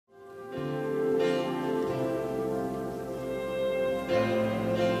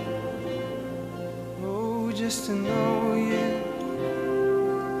to know you.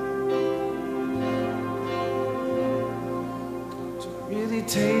 To really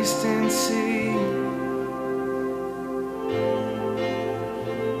taste and see.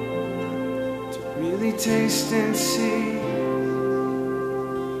 To really taste and see.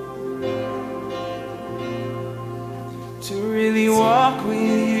 To really walk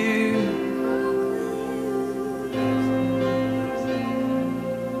with you.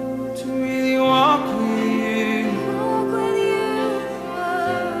 To really walk with you.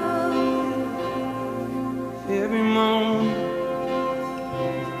 Every moment,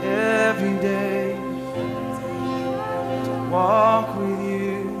 every day. To walk with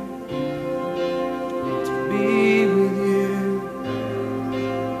you. To be with you.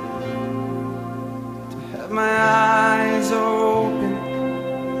 To have my eyes open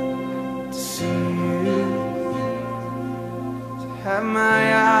to see you, to have my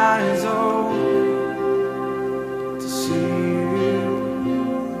eyes open to see you,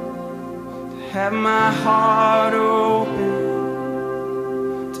 to have my heart open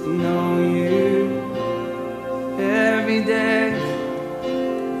to know you every day,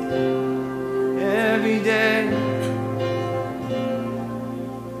 every day.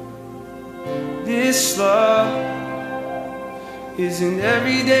 This love is an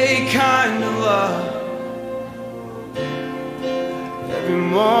everyday kind of love. Every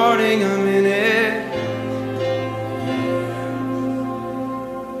morning I'm in it.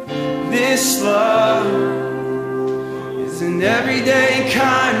 This love is an everyday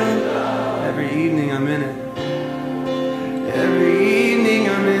kind of love. Every evening I'm in it. Every evening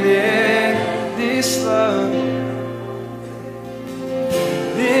I'm in it. This love.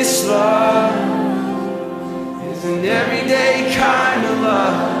 This love is an everyday kind of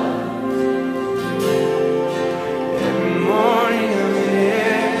love. Every morning I'm in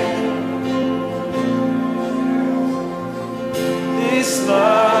it. This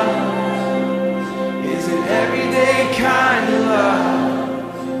love is an everyday kind of love.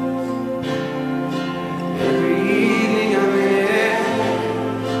 Every evening I'm in it.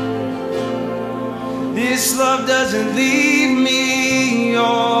 This love doesn't leave me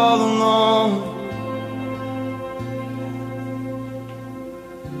all alone.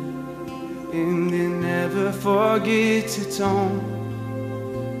 And it never forgets its own.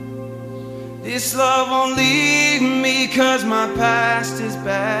 This love won't leave me 'cause my past is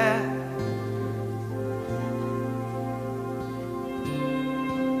bad.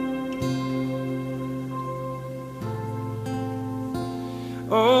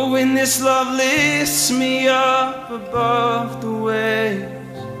 Oh, when this love lifts me up above the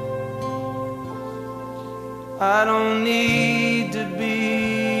waves, I don't need to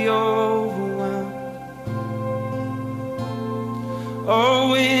be overwhelmed.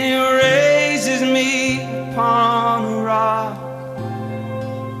 Oh, when it raises me upon a rock,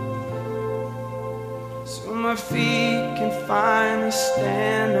 so my feet can finally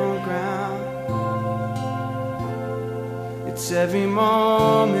stand on ground. It's every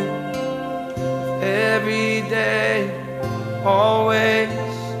moment, every day, always.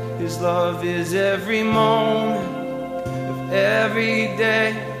 His love is every moment of every day,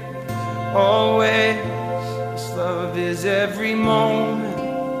 always. His love is every moment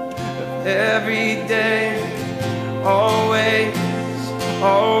of every day, always,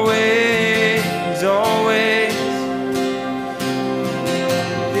 always, always.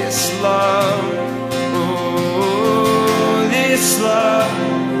 This love, oh, this love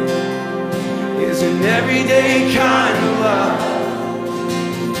is an everyday kind of love.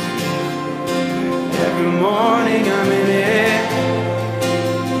 Every morning I'm in it.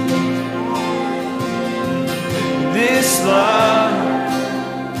 This love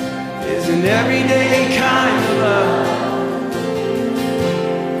is an everyday kind of love.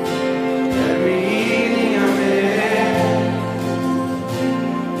 Every evening I'm in it.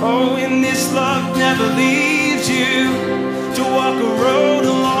 Oh, and this love never leaves you to walk a road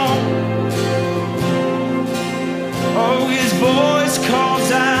alone. Oh, his voice calls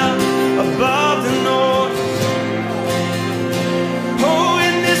out above the noise. Oh,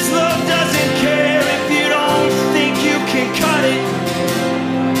 and this love doesn't care if you don't think you can cut it.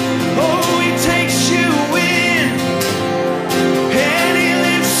 Oh, he takes you in and he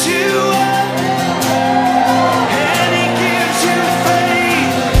lifts you up and he gives you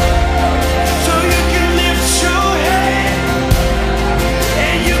faith so you can lift your head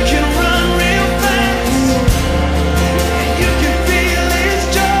and you can run real fast and you can feel his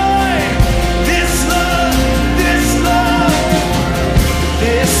joy. This love, this love,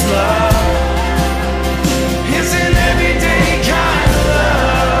 this love is an everyday kind of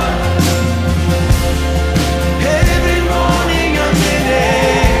love.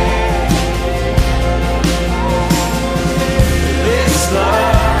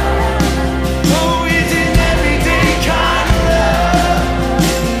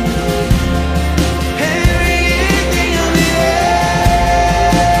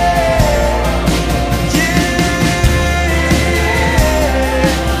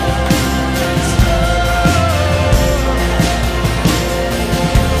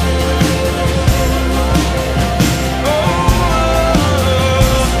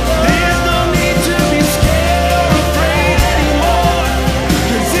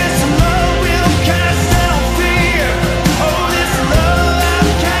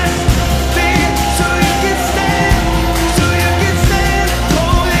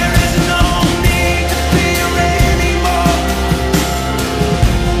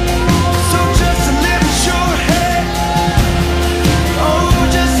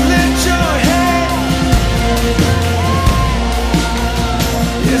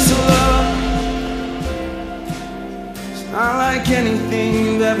 anything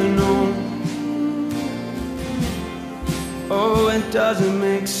you've ever known. Oh, it doesn't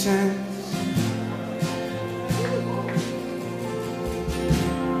make sense.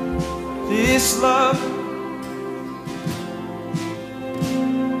 This love,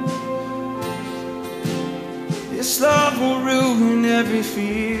 this love will ruin every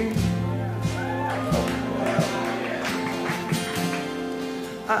fear.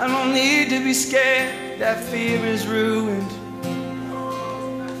 I don't need to be scared, that fear is ruined.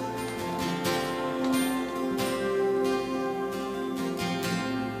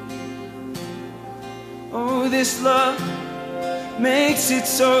 Oh, this love makes it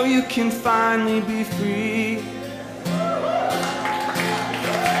so you can finally be free.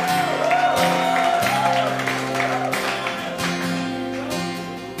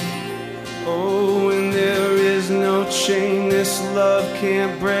 Oh, and there is no chain this love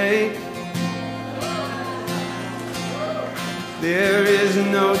can't break. There is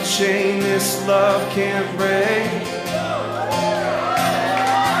no chain this love can't break.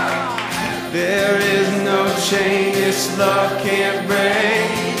 There is no chain this love can't break.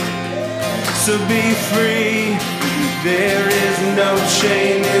 So be free. There is no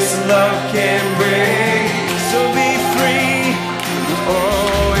chain this love can't break. So be free.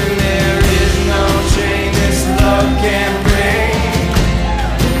 Oh, and there is no chain this love can't break.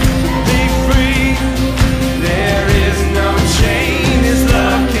 Be free. There is no chain this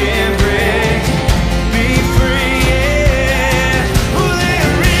love can't break. Be free, yeah. Oh,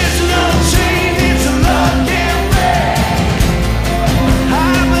 there is no chain this love can't break.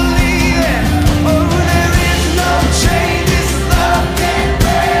 I believe it. Oh, there is no chain this love can't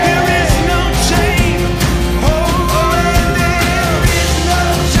break. There is no chain. Oh, and there is no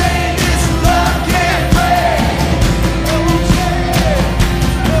chain this love can't break. No chain,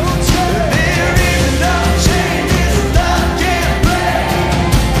 no chain. There is no chain this love can't break.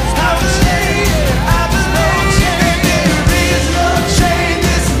 I believe it. I believe it. There is no chain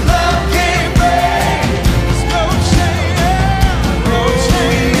this love can't break. No chain. Oh,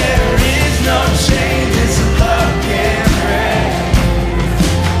 there is no chain this love can't break.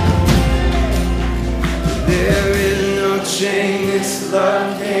 There is no chain this love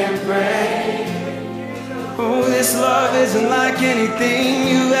can't break. Oh, this love isn't like anything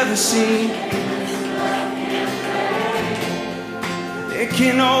you've ever seen. It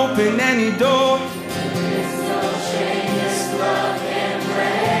can open any door.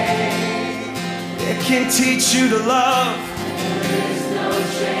 It can teach you to love.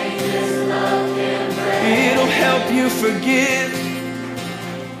 It'll help you forgive.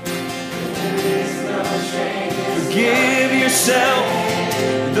 Forgive yourself,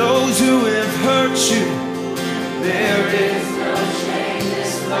 those who have hurt you. There is no chain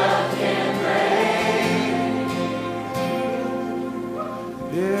this love can break.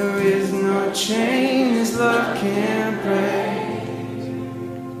 There is no chain this love can't break.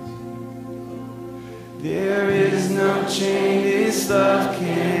 There is no chain this love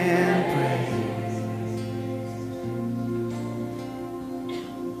can't